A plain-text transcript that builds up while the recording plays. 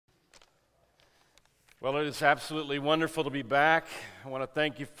Well, it is absolutely wonderful to be back. I want to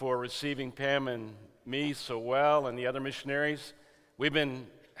thank you for receiving Pam and me so well and the other missionaries. We've been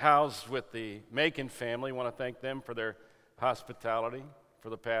housed with the Macon family. I want to thank them for their hospitality for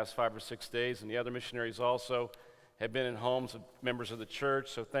the past 5 or 6 days, and the other missionaries also have been in homes of members of the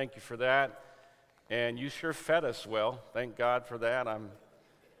church, so thank you for that. And you sure fed us well. Thank God for that. I'm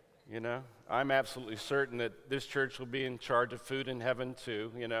absolutely certain that this church will be in charge of food in heaven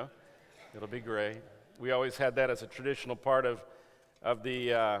too, It'll be great. We always had that as a traditional part of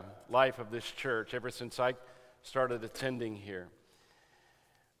the life of this church ever since I started attending here.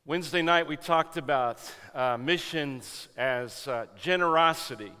 Wednesday night we talked about missions as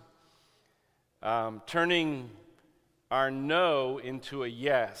generosity, turning our no into a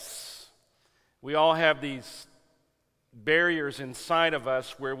yes. We all have these barriers inside of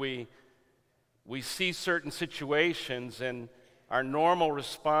us where we see certain situations and our normal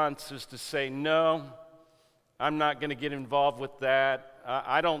response is to say, no, I'm not going to get involved with that.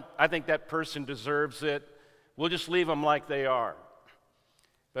 I think that person deserves it. We'll just leave them like they are.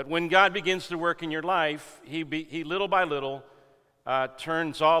 But when God begins to work in your life, He little by little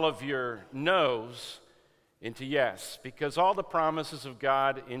turns all of your no's into yes, because all the promises of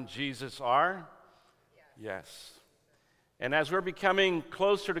God in Jesus are yes. And as we're becoming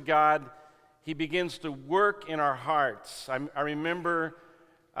closer to God, He begins to work in our hearts. I remember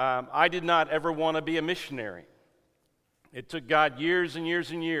I did not ever want to be a missionary. It took God years and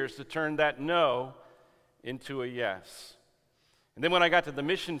years and years to turn that no into a yes. And then when I got to the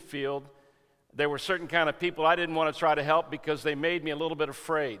mission field, there were certain kind of people I didn't want to try to help because they made me a little bit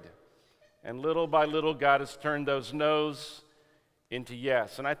afraid. And little by little, God has turned those no's into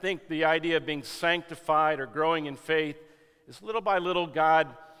yes. And I think the idea of being sanctified or growing in faith is little by little God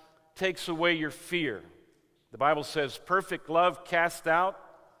takes away your fear. The Bible says perfect love casts out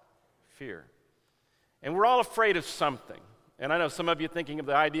fear. And we're all afraid of something. And I know some of you thinking of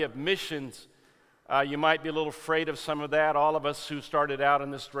the idea of missions, you might be a little afraid of some of that. All of us who started out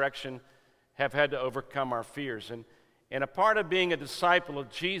in this direction have had to overcome our fears. And a part of being a disciple of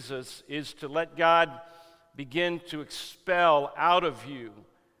Jesus is to let God begin to expel out of you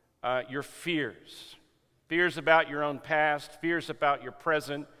your fears. Fears about your own past, fears about your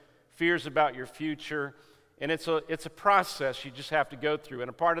present, fears about your future. And it's a process you just have to go through. And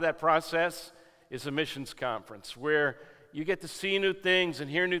a part of that process is a missions conference where you get to see new things and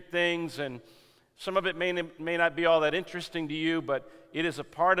hear new things, and some of it may not be all that interesting to you, but it is a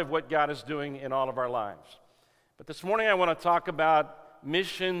part of what God is doing in all of our lives. But this morning I want to talk about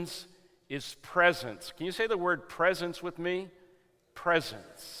missions is presence. Can you say the word presence with me?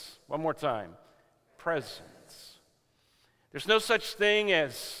 Presence. One more time. Presence. There's no such thing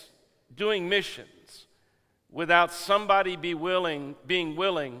as doing missions without somebody being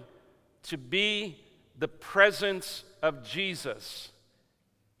willing to be the presence of Jesus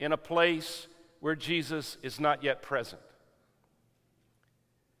in a place where Jesus is not yet present.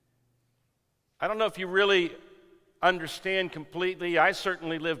 I don't know if you really understand completely. I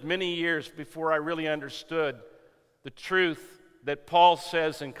certainly lived many years before I really understood the truth that Paul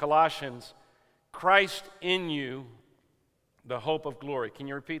says in Colossians, Christ in you, the hope of glory. Can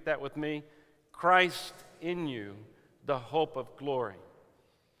you repeat that with me? Christ in you, the hope of glory.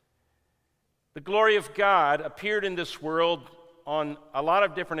 The glory of God appeared in this world on a lot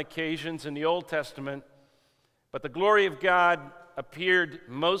of different occasions in the Old Testament, but the glory of God appeared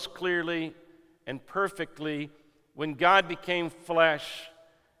most clearly and perfectly when God became flesh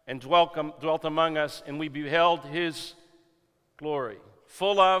and dwelt among us, and we beheld His glory,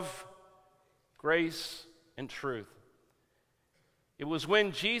 full of grace and truth. It was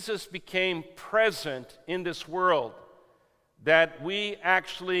when Jesus became present in this world that we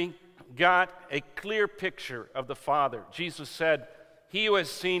actually got a clear picture of the Father. Jesus said, "He who has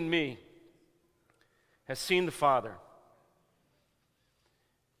seen me has seen the Father."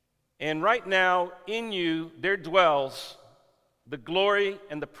 And right now, in you, there dwells the glory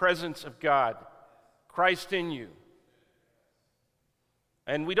and the presence of God, Christ in you.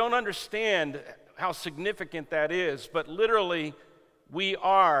 And we don't understand how significant that is, but literally, we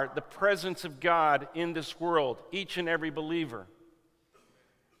are the presence of God in this world, each and every believer.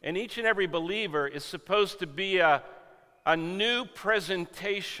 And each and every believer is supposed to be a new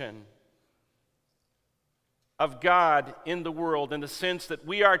presentation of God in the world, in the sense that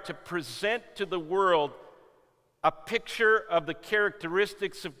we are to present to the world a picture of the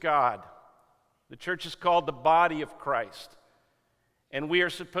characteristics of God. The church is called the body of Christ. And we are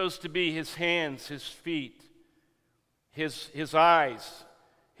supposed to be His hands, His feet, His eyes,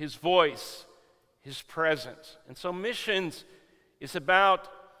 His voice, His presence. And so missions is about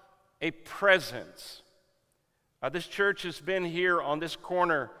a presence. This church has been here on this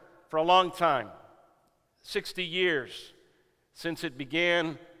corner for a long time, 60 years since it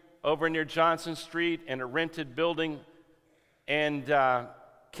began over near Johnson Street in a rented building, and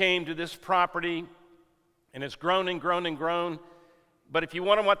came to this property, and it's grown and grown and grown. But if you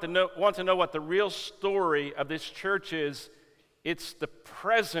want to know what the real story of this church is, it's the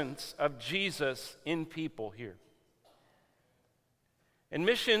presence of Jesus in people here. And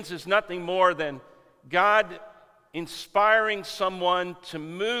missions is nothing more than God inspiring someone to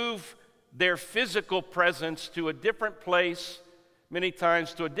move their physical presence to a different place, many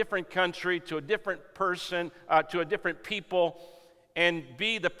times to a different country, to a different person, to a different people, and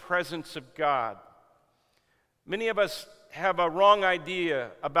be the presence of God. Many of us have a wrong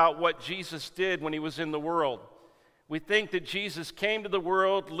idea about what Jesus did when he was in the world. We think that Jesus came to the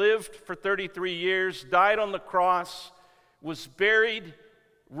world, lived for 33 years, died on the cross, was buried,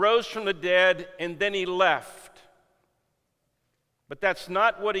 rose from the dead, and then he left. But that's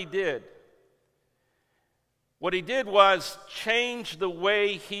not what he did. What he did was change the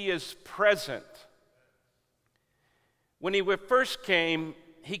way he is present. When he first came,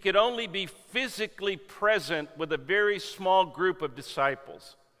 he could only be physically present with a very small group of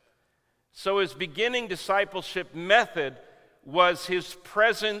disciples. So his beginning discipleship method was his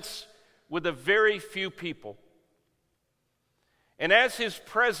presence with a very few people. And as his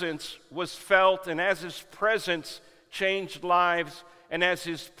presence was felt, and as his presence changed lives, and as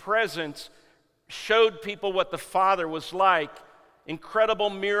his presence showed people what the Father was like, incredible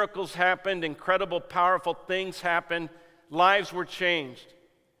miracles happened, incredible powerful things happened, lives were changed.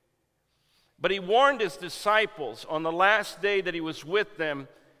 But he warned his disciples on the last day that he was with them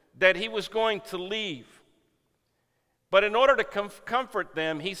that he was going to leave. But in order to comfort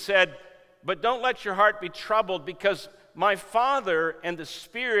them, he said, "But don't let your heart be troubled, because my Father and the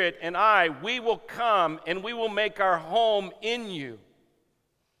Spirit and I, we will come and we will make our home in you."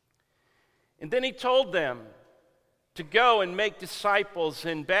 And then he told them to go and make disciples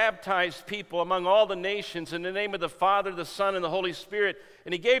and baptize people among all the nations in the name of the Father, the Son, and the Holy Spirit.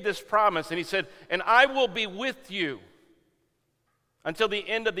 And he gave this promise, and he said, "And I will be with you until the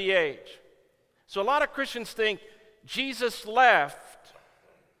end of the age." So a lot of Christians think Jesus left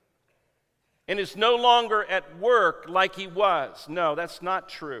and is no longer at work like he was. No, that's not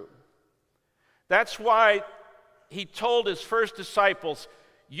true. That's why he told his first disciples,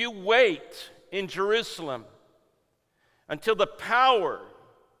 "You wait in Jerusalem until the power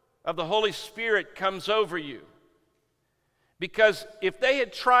of the Holy Spirit comes over you." Because if they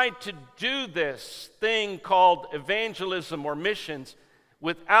had tried to do this thing called evangelism or missions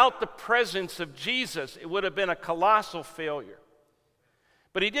without the presence of Jesus, it would have been a colossal failure.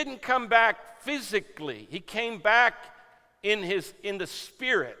 But he didn't come back physically. He came back in the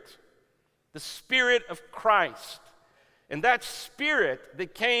Spirit of Christ. And that Spirit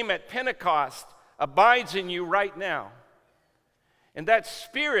that came at Pentecost abides in you right now. And that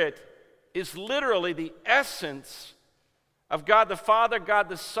Spirit is literally the essence of God the Father, God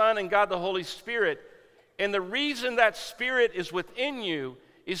the Son, and God the Holy Spirit. And the reason that Spirit is within you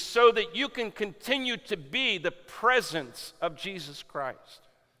is so that you can continue to be the presence of Jesus Christ.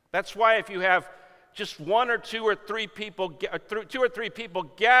 That's why if you have just one or two or three people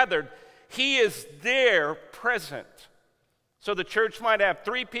gathered, he is there present. So the church might have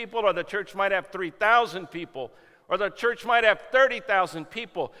 3 people, or the church might have 3,000 people, or the church might have 30,000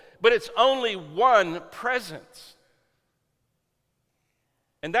 people, but it's only one presence.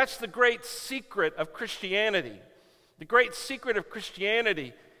 And that's the great secret of Christianity. The great secret of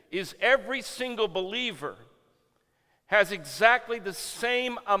Christianity is every single believer has exactly the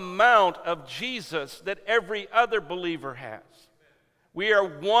same amount of Jesus that every other believer has. We are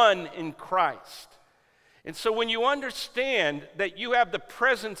one in Christ. And so when you understand that you have the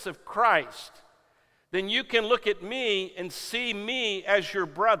presence of Christ, then you can look at me and see me as your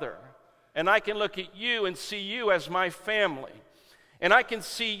brother. And I can look at you and see you as my family. And I can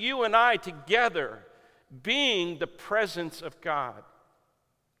see you and I together being the presence of God.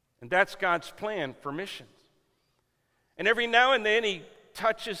 And that's God's plan for missions. And every now and then he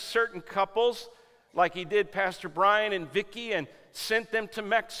touches certain couples, like he did Pastor Brian and Vicky, and sent them to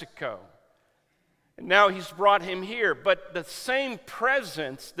Mexico. And now he's brought him here. But the same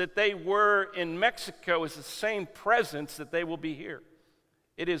presence that they were in Mexico is the same presence that they will be here.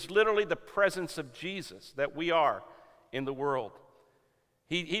 It is literally the presence of Jesus that we are in the world.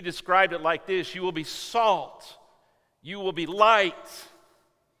 He described it like this: you will be salt, you will be light.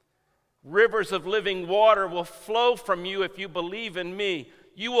 Rivers of living water will flow from you if you believe in me.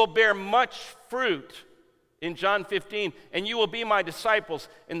 You will bear much fruit in John 15, and you will be my disciples.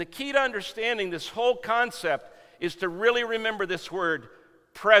 And the key to understanding this whole concept is to really remember this word,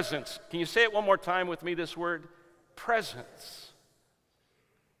 presence. Can you say it one more time with me, this word? Presence.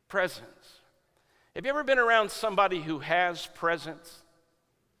 Presence. Have you ever been around somebody who has presence?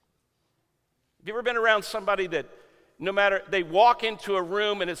 Have you ever been around somebody that no matter, they walk into a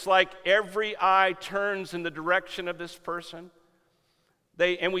room and it's like every eye turns in the direction of this person?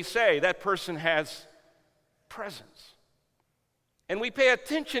 And we say that person has presence. And we pay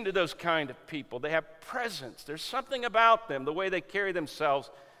attention to those kind of people. They have presence. There's something about them, the way they carry themselves,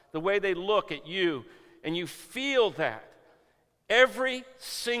 the way they look at you, and you feel that. Every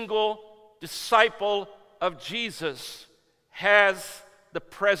single disciple of Jesus has the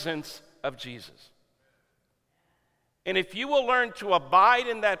presence of Jesus. And if you will learn to abide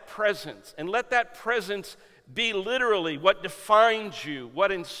in that presence and let that presence be literally what defines you,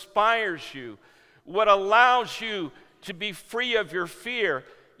 what inspires you, what allows you to be free of your fear,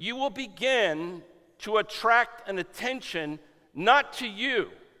 you will begin to attract an attention not to you,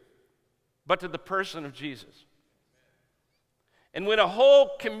 but to the person of Jesus. And when a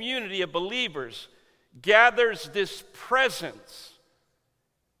whole community of believers gathers this presence,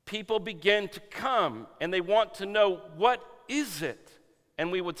 people begin to come and they want to know, what is it?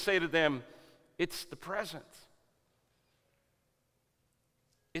 And we would say to them, it's the presence.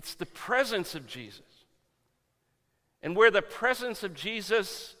 It's the presence of Jesus. And where the presence of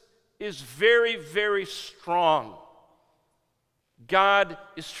Jesus is very, very strong, God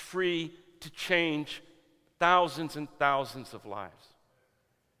is free to change thousands and thousands of lives.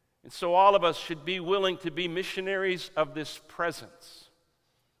 And so all of us should be willing to be missionaries of this presence.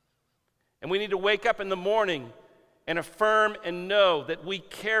 And we need to wake up in the morning and affirm and know that we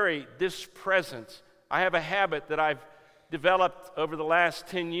carry this presence. I have a habit that I've developed over the last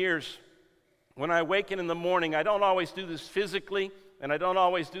 10 years. When I awaken in the morning, I don't always do this physically, and I don't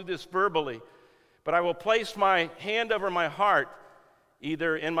always do this verbally, but I will place my hand over my heart,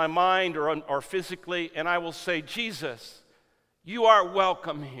 either in my mind or physically, and I will say, Jesus, you are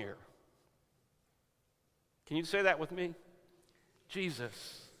welcome here. Can you say that with me?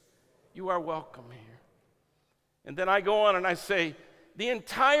 Jesus, you are welcome here. And then I go on and I say, the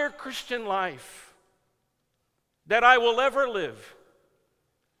entire Christian life that I will ever live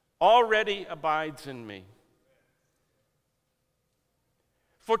already abides in me.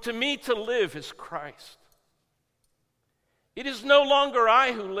 For to me to live is Christ. It is no longer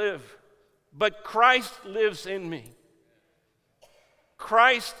I who live, but Christ lives in me.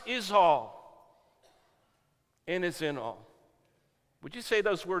 Christ is all and is in all. Would you say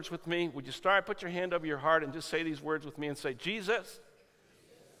those words with me? Would you start, put your hand over your heart and just say these words with me and say, Jesus,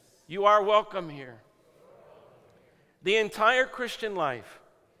 you are welcome here. The entire Christian life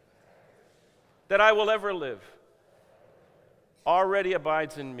that I will ever live already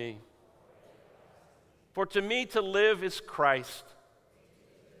abides in me. For to me to live is Christ.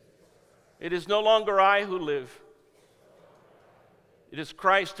 It is no longer I who live. It is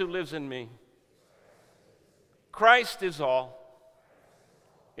Christ who lives in me. Christ is all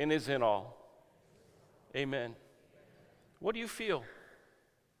and is in all. Amen. What do you feel?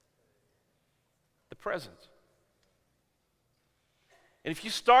 The presence. And if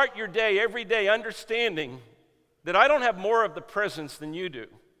you start your day every day understanding that I don't have more of the presence than you do,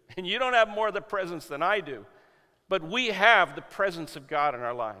 and you don't have more of the presence than I do, but we have the presence of God in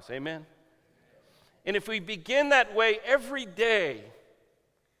our lives. Amen? And if we begin that way every day,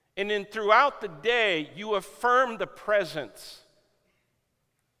 and then throughout the day you affirm the presence.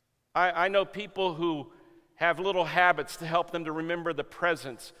 I know people who have little habits to help them to remember the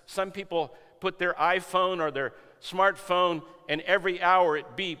presence. Some people put their iPhone or their smartphone, and every hour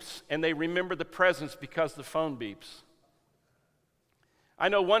it beeps, and they remember the presence because the phone beeps. I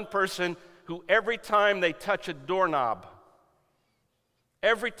know one person who every time they touch a doorknob,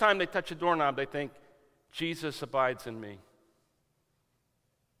 they think, Jesus abides in me.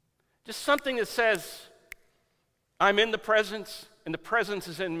 Just something that says, I'm in the presence, and the presence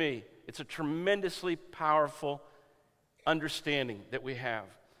is in me. It's a tremendously powerful understanding that we have.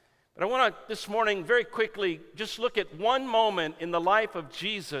 But I want to, this morning, very quickly, just look at one moment in the life of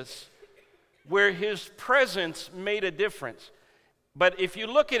Jesus where his presence made a difference. But if you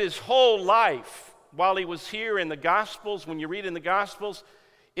look at his whole life while he was here in the Gospels, when you read in the Gospels,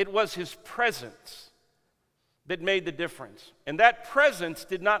 it was his presence that made the difference. And that presence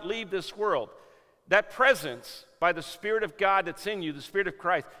did not leave this world. That presence, by the Spirit of God that's in you, the Spirit of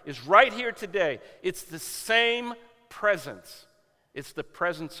Christ, is right here today. It's the same presence. It's the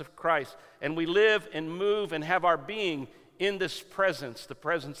presence of Christ. And we live and move and have our being in this presence, the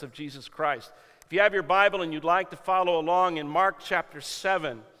presence of Jesus Christ. If you have your Bible and you'd like to follow along in Mark chapter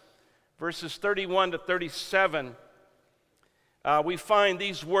 7, verses 31 to 37, we find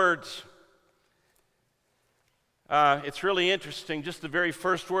these words. It's really interesting. Just the very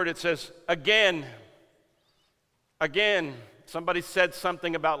first word, it says, again. Again. Somebody said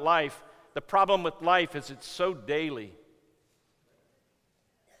something about life. The problem with life is it's so daily.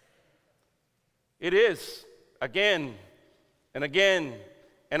 It is. Again, and again,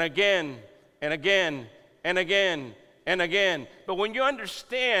 and again, and again, and again, and again. But when you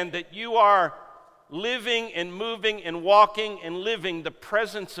understand that you are living and moving and walking and living the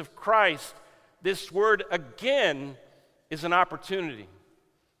presence of Christ, this word again is an opportunity.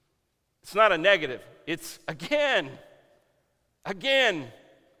 It's not a negative. It's again, again,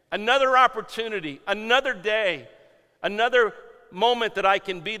 another opportunity, another day, another moment that I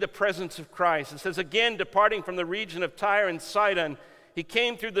can be the presence of Christ. It says, again, departing from the region of Tyre and Sidon, he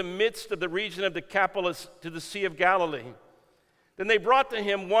came through the midst of the region of Decapolis to the Sea of Galilee. Then they brought to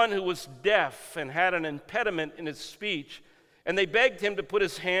him one who was deaf and had an impediment in his speech, and they begged him to put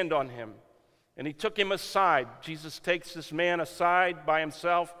his hand on him. And he took him aside. Jesus takes this man aside by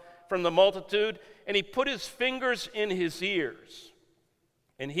himself from the multitude, and he put his fingers in his ears.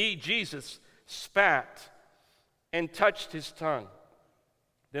 And he, Jesus, spat and touched his tongue.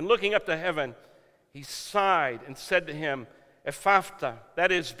 Then looking up to heaven, he sighed and said to him, Ephphatha,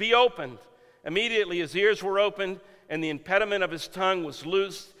 that is, be opened. Immediately his ears were opened, and the impediment of his tongue was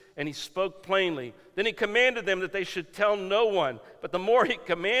loosed, and he spoke plainly. Then he commanded them that they should tell no one. But the more he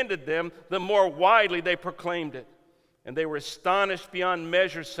commanded them, the more widely they proclaimed it. And they were astonished beyond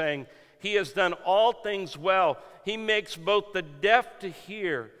measure, saying, he has done all things well. He makes both the deaf to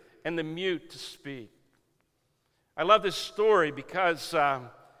hear and the mute to speak. I love this story because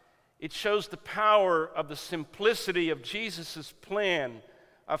it shows the power of the simplicity of Jesus' plan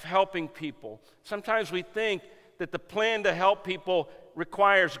of helping people. Sometimes we think that the plan to help people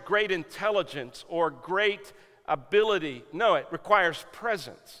requires great intelligence or great ability. No, it requires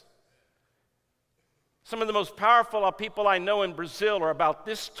presence. Some of the most powerful people I know in Brazil are about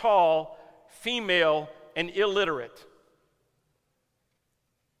this tall, female, and illiterate.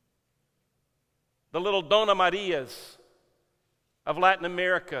 The little Dona Marias of Latin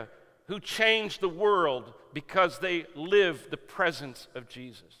America who changed the world because they lived the presence of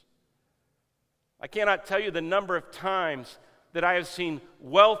Jesus. I cannot tell you the number of times that I have seen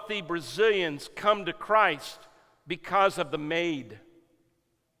wealthy Brazilians come to Christ because of the maid.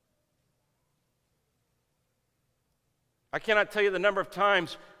 I cannot tell you the number of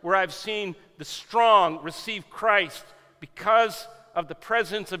times where I've seen the strong receive Christ because of the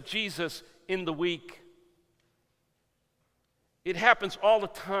presence of Jesus in the weak. It happens all the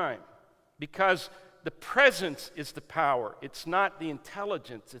time because the presence is the power. It's not the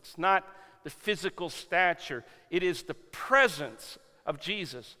intelligence. It's not the physical stature. It is the presence of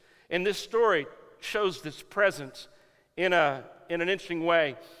Jesus. And this story shows this presence in an interesting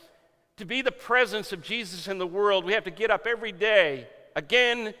way. To be the presence of Jesus in the world, we have to get up every day,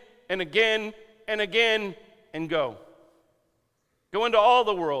 again and again and again, and go. Go into all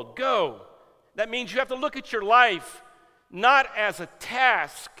the world. Go. That means you have to look at your life not as a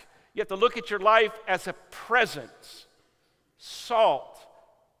task. You have to look at your life as a presence. Salt,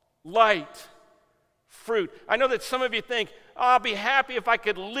 light, fruit. I know that some of you think, oh, I'll be happy if I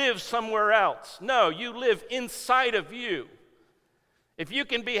could live somewhere else. No, you live inside of you. If you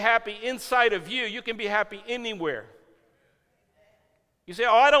can be happy inside of you, you can be happy anywhere. You say,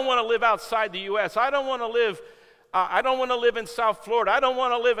 oh, I don't want to live outside the U.S. I don't want to live in South Florida. I don't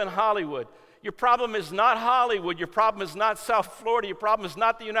want to live in Hollywood. Your problem is not Hollywood. Your problem is not South Florida. Your problem is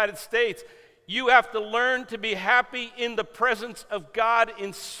not the United States. You have to learn to be happy in the presence of God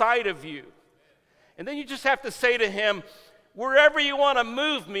inside of you. And then you just have to say to him, wherever you want to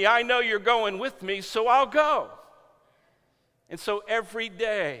move me, I know you're going with me, so I'll go. And so every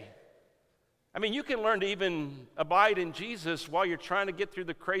day, I mean, you can learn to even abide in Jesus while you're trying to get through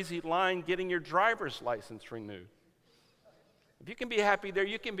the crazy line getting your driver's license renewed. If you can be happy there,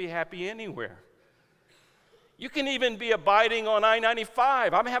 you can be happy anywhere. You can even be abiding on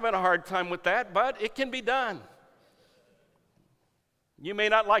I-95. I'm having a hard time with that, but it can be done. You may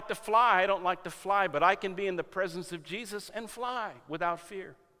not like to fly. I don't like to fly, but I can be in the presence of Jesus and fly without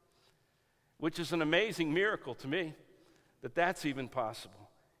fear, which is an amazing miracle to me that that's even possible.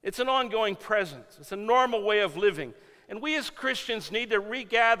 It's an ongoing presence. It's a normal way of living. And we as Christians need to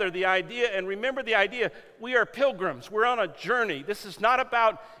regather the idea and remember the idea. We are pilgrims. We're on a journey. This is not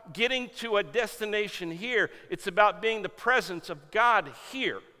about getting to a destination here. It's about being the presence of God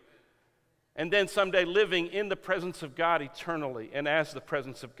here. And then someday living in the presence of God eternally and as the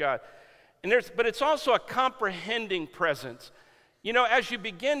presence of God. But it's also a comprehending presence. You know, as you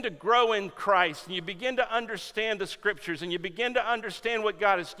begin to grow in Christ and you begin to understand the Scriptures and you begin to understand what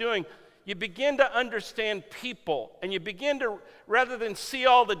God is doing, you begin to understand people, and you begin to, rather than see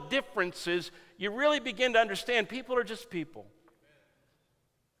all the differences, you really begin to understand people are just people.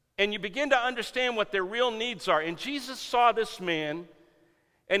 And you begin to understand what their real needs are. And Jesus saw this man,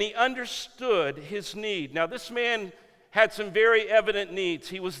 and he understood his need. Now, this man had some very evident needs.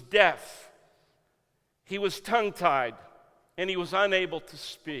 He was deaf, he was tongue-tied, and he was unable to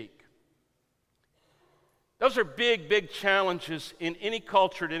speak. Those are big, big challenges in any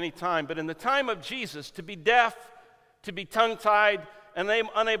culture at any time. But in the time of Jesus, to be deaf, to be tongue-tied, and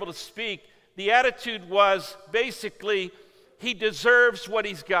unable to speak, the attitude was basically, he deserves what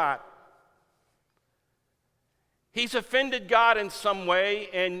he's got. He's offended God in some way,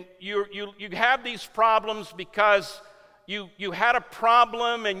 and you have these problems because you had a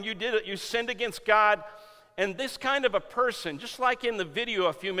problem and you sinned against God. And this kind of a person, just like in the video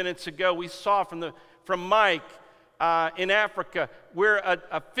a few minutes ago we saw from Mike in Africa, where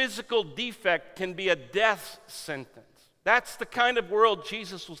a physical defect can be a death sentence. That's the kind of world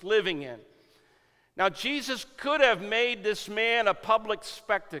Jesus was living in. Now, Jesus could have made this man a public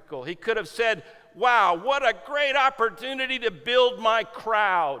spectacle. He could have said, wow, what a great opportunity to build my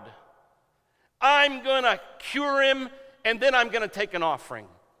crowd. I'm going to cure him, and then I'm going to take an offering.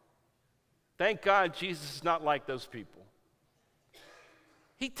 Thank God Jesus is not like those people.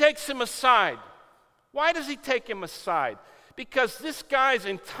 He takes him aside. Why does he take him aside? Because this guy's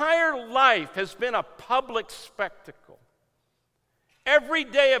entire life has been a public spectacle. Every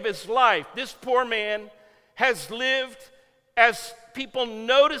day of his life, this poor man has lived as people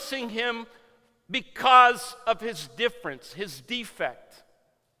noticing him because of his difference, his defect.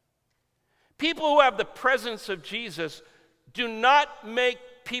 People who have the presence of Jesus do not make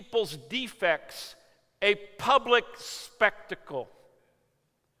people's defects a public spectacle.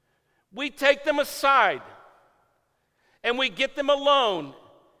 We take them aside and we get them alone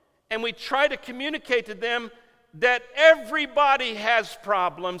and we try to communicate to them that everybody has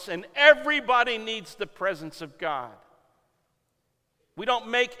problems and everybody needs the presence of God. We don't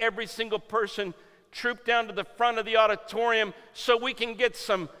make every single person troop down to the front of the auditorium so we can get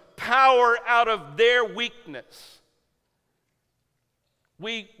some power out of their weakness.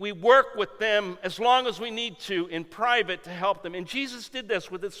 We work with them as long as we need to in private to help them. And Jesus did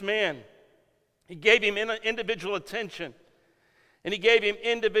this with this man. He gave him individual attention, and he gave him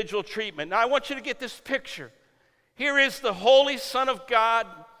individual treatment. Now, I want you to get this picture. Here is the Holy Son of God,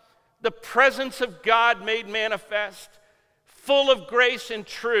 the presence of God made manifest, full of grace and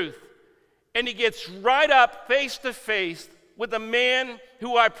truth. And he gets right up face to face with a man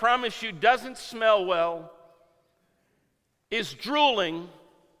who, I promise you, doesn't smell well, is drooling,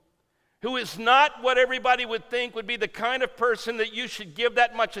 who is not what everybody would think would be the kind of person that you should give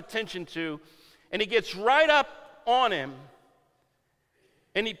that much attention to. And he gets right up on him,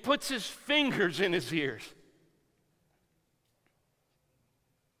 and he puts his fingers in his ears.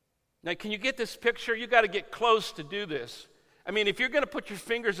 Now, can you get this picture? You got to get close to do this. I mean, if you're going to put your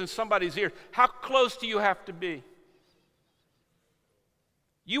fingers in somebody's ear, how close do you have to be?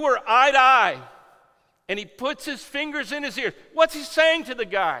 You were eye to eye, and he puts his fingers in his ears. What's he saying to the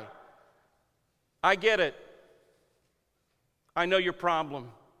guy? I get it. I know your problem,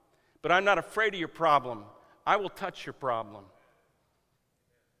 but I'm not afraid of your problem. I will touch your problem.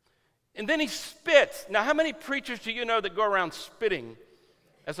 And then he spits. Now, how many preachers do you know that go around spitting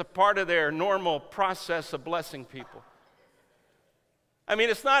as a part of their normal process of blessing people? I mean,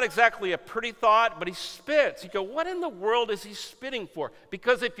 it's not exactly a pretty thought, but he spits. You go, what in the world is he spitting for?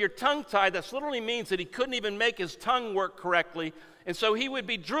 Because if you're tongue-tied, that literally means that he couldn't even make his tongue work correctly, and so he would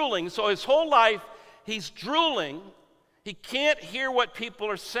be drooling. So his whole life, he's drooling. He can't hear what people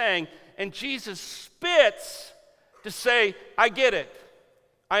are saying, and Jesus spits to say, I get it.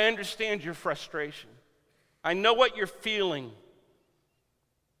 I understand your frustration. I know what you're feeling.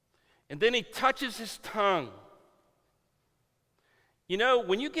 And then he touches his tongue. You know,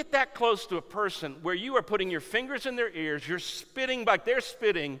 when you get that close to a person where you are putting your fingers in their ears, you're spitting like they're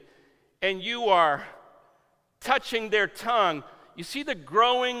spitting, and you are touching their tongue, you see the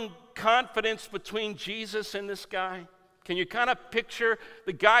growing confidence between Jesus and this guy? Can you kind of picture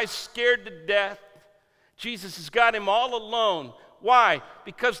the guy's scared to death? Jesus has got him all alone. Why?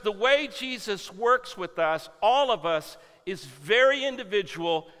 Because the way Jesus works with us, all of us, is very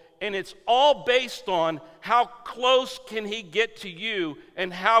individual, and it's all based on how close can he get to you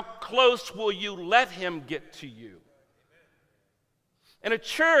and how close will you let him get to you. And a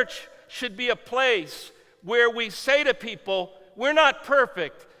church should be a place where we say to people, we're not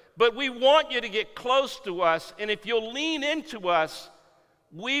perfect, But we want you to get close to us, and if you'll lean into us,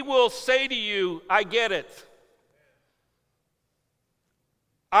 we will say to you, I get it.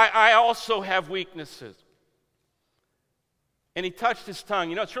 I also have weaknesses. And he touched his tongue.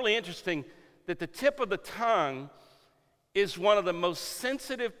 You know, it's really interesting that the tip of the tongue is one of the most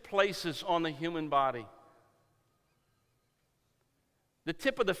sensitive places on the human body. The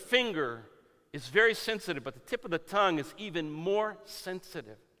tip of the finger is very sensitive, but the tip of the tongue is even more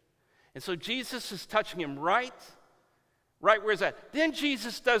sensitive. And so Jesus is touching him right where he's at. Then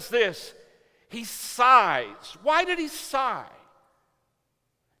Jesus does this. He sighs. Why did he sigh?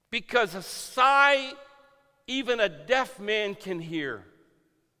 Because a sigh, even a deaf man can hear.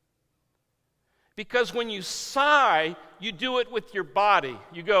 Because when you sigh, you do it with your body.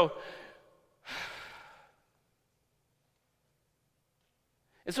 You go,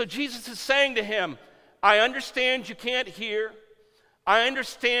 and so Jesus is saying to him, I understand you can't hear. I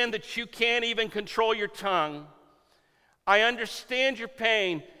understand that you can't even control your tongue. I understand your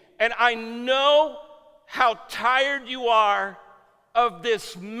pain. And I know how tired you are of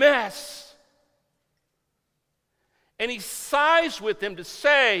this mess. And he sighs with him to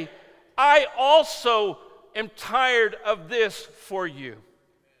say, I also am tired of this for you.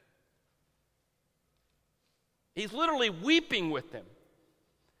 He's literally weeping with him.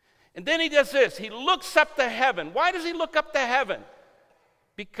 And then he does this. He looks up to heaven. Why does he look up to heaven?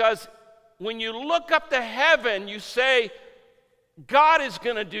 Because when you look up to heaven, you say, God is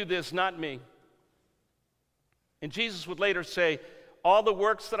going to do this, not me. And Jesus would later say, all the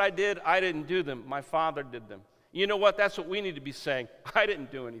works that I didn't do them. My Father did them. You know what? That's what we need to be saying. I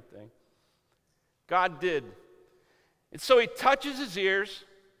didn't do anything. God did. And so he touches his ears.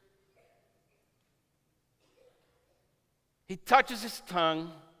 He touches his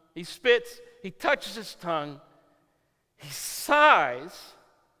tongue. He spits. He touches his tongue. He sighs.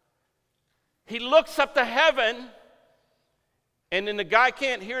 He looks up to heaven. And then the guy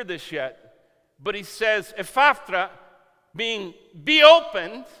can't hear this yet. But he says, Ephphatha, being be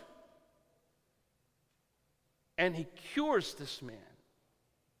opened. And he cures this man.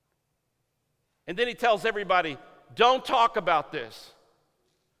 And then he tells everybody, don't talk about this.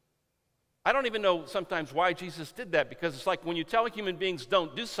 I don't even know sometimes why Jesus did that, because it's like when you tell human beings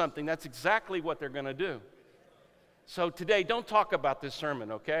don't do something, that's exactly what they're going to do. So today, don't talk about this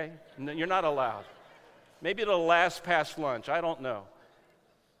sermon, okay? You're not allowed. Maybe it'll last past lunch. I don't know.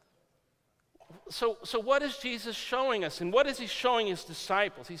 So what is Jesus showing us? And what is he showing his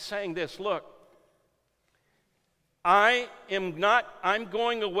disciples? He's saying this, look, I'm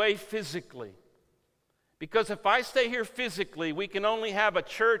going away physically. Because if I stay here physically, we can only have a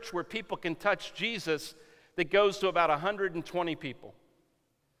church where people can touch Jesus that goes to about 120 people.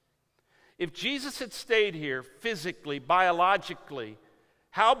 If Jesus had stayed here physically, biologically,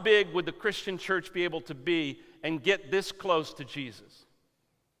 how big would the Christian church be able to be and get this close to Jesus?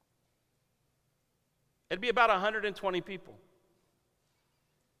 It'd be about 120 people.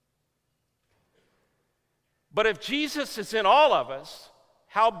 But if Jesus is in all of us,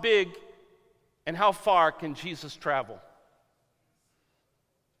 how big and how far can Jesus travel?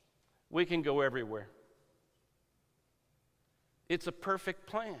 We can go everywhere. It's a perfect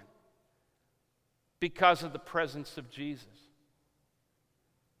plan because of the presence of Jesus.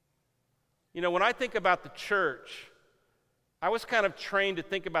 You know, when I think about the church, I was kind of trained to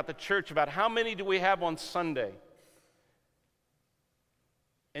think about the church about how many do we have on Sunday?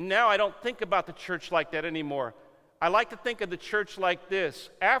 And now I don't think about the church like that anymore. I like to think of the church like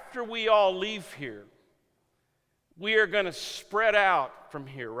this. After we all leave here, we are going to spread out from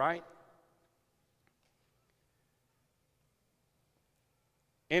here, right?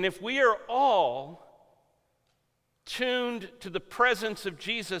 And if we are all tuned to the presence of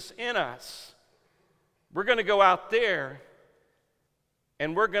Jesus in us, we're going to go out there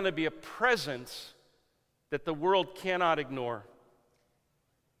and we're going to be a presence that the world cannot ignore.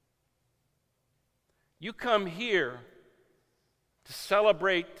 You come here to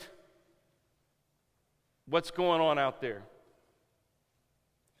celebrate what's going on out there.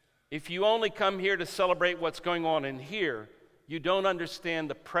 If you only come here to celebrate what's going on in here, you don't understand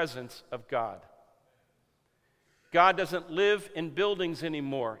the presence of God. God doesn't live in buildings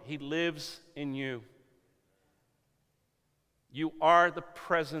anymore. He lives in you. You are the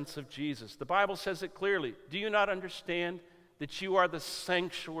presence of Jesus. The Bible says it clearly. Do you not understand that you are the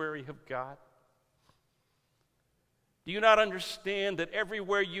sanctuary of God? Do you not understand that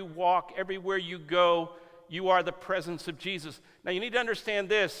everywhere you walk, everywhere you go, you are the presence of Jesus? Now you need to understand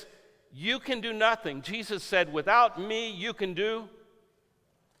this. You can do nothing. Jesus said, without me, you can do.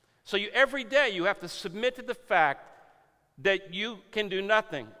 So every day you have to submit to the fact that you can do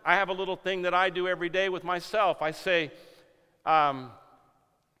nothing. I have a little thing that I do every day with myself. I say, I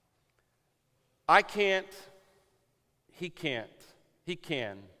can't, he can't, he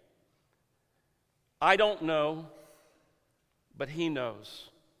can. I don't know, but he knows.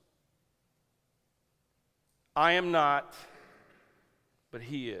 I am not, but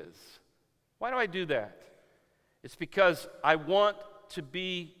he is. Why do I do that? It's because I want to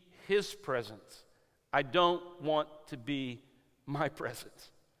be his presence. I don't want to be my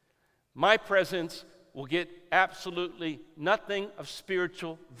presence. My presence will get absolutely nothing of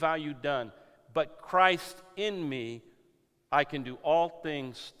spiritual value done, but Christ in me, I can do all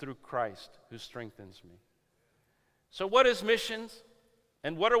things through Christ who strengthens me. So what is missions?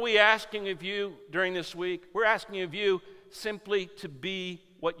 And what are we asking of you during this week? We're asking of you simply to be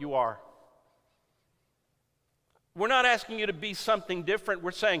what you are. We're not asking you to be something different.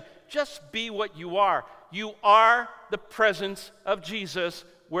 We're saying, just be what you are. You are the presence of Jesus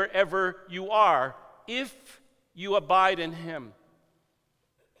wherever you are, if you abide in him.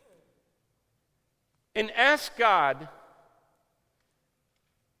 And ask God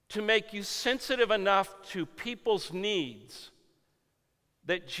to make you sensitive enough to people's needs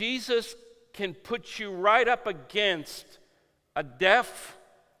that Jesus can put you right up against a deaf,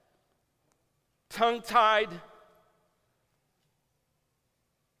 tongue-tied,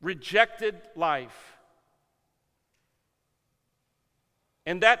 rejected life.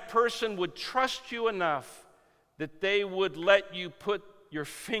 And that person would trust you enough that they would let you put your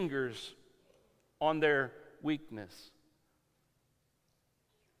fingers on their weakness.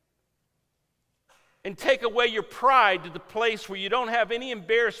 And take away your pride to the place where you don't have any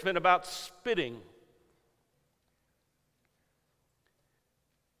embarrassment about spitting.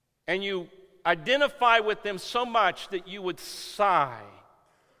 And you identify with them so much that you would sigh.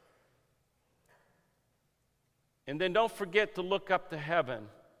 And then don't forget to look up to heaven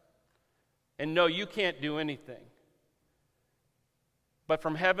and know you can't do anything. But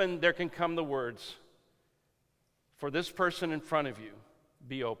from heaven there can come the words, for this person in front of you,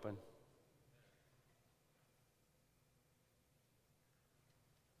 be open.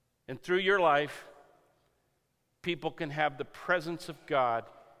 And through your life, people can have the presence of God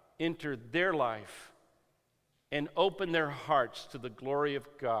enter their life and open their hearts to the glory of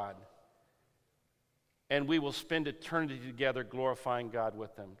God. And we will spend eternity together glorifying God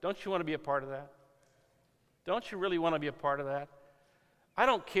with them. Don't you want to be a part of that? Don't you really want to be a part of that? I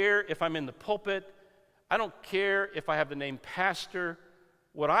don't care if I'm in the pulpit. I don't care if I have the name pastor.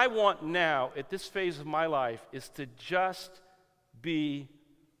 What I want now at this phase of my life is to just be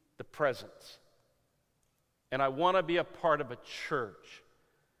the presence. And I want to be a part of a church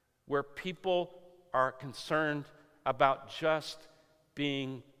where people are concerned about just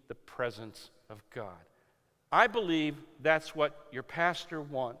being the presence of God. I believe that's what your pastor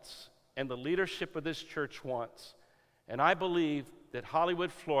wants and the leadership of this church wants. And I believe that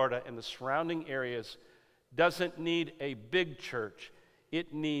Hollywood, Florida, and the surrounding areas doesn't need a big church.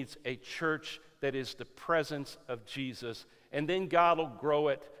 It needs a church that is the presence of Jesus. And then God will grow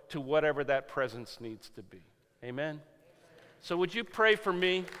it to whatever that presence needs to be. Amen? So would you pray for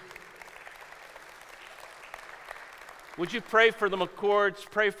me? Would you pray for the McCords?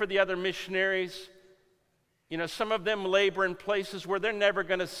 Pray for the other missionaries? You know, some of them labor in places where they're never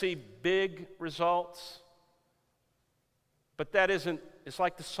going to see big results. But that isn't, it's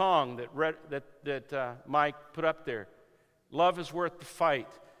like the song that Mike put up there. Love is worth the fight.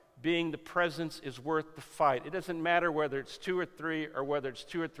 Being the presence is worth the fight. It doesn't matter whether it's 2 or 3 or whether it's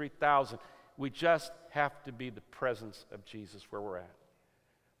 2 or 3,000. We just have to be the presence of Jesus where we're at.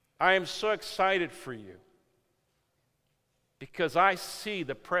 I am so excited for you because I see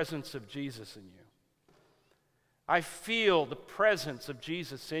the presence of Jesus in you. I feel the presence of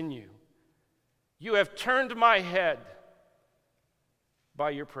Jesus in you. You have turned my head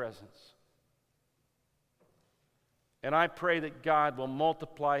by your presence. And I pray that God will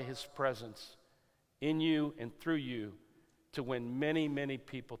multiply his presence in you and through you to win many, many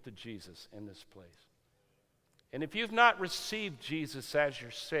people to Jesus in this place. And if you've not received Jesus as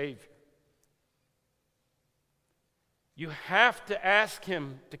your Savior, you have to ask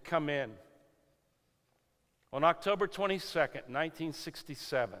him to come in. On October 22nd,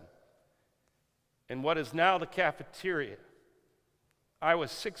 1967, in what is now the cafeteria, I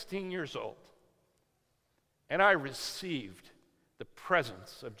was 16 years old, and I received the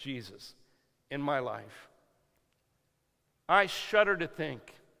presence of Jesus in my life. I shudder to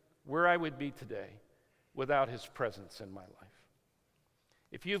think where I would be today without his presence in my life.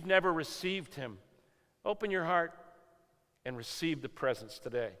 If you've never received him, open your heart and receive the presence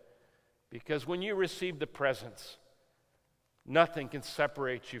today. Because when you receive the presence, Nothing can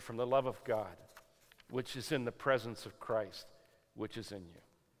separate you from the love of God, which is in the presence of Christ, which is in you.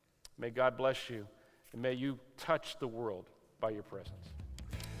 May God bless you, and may you touch the world by your presence.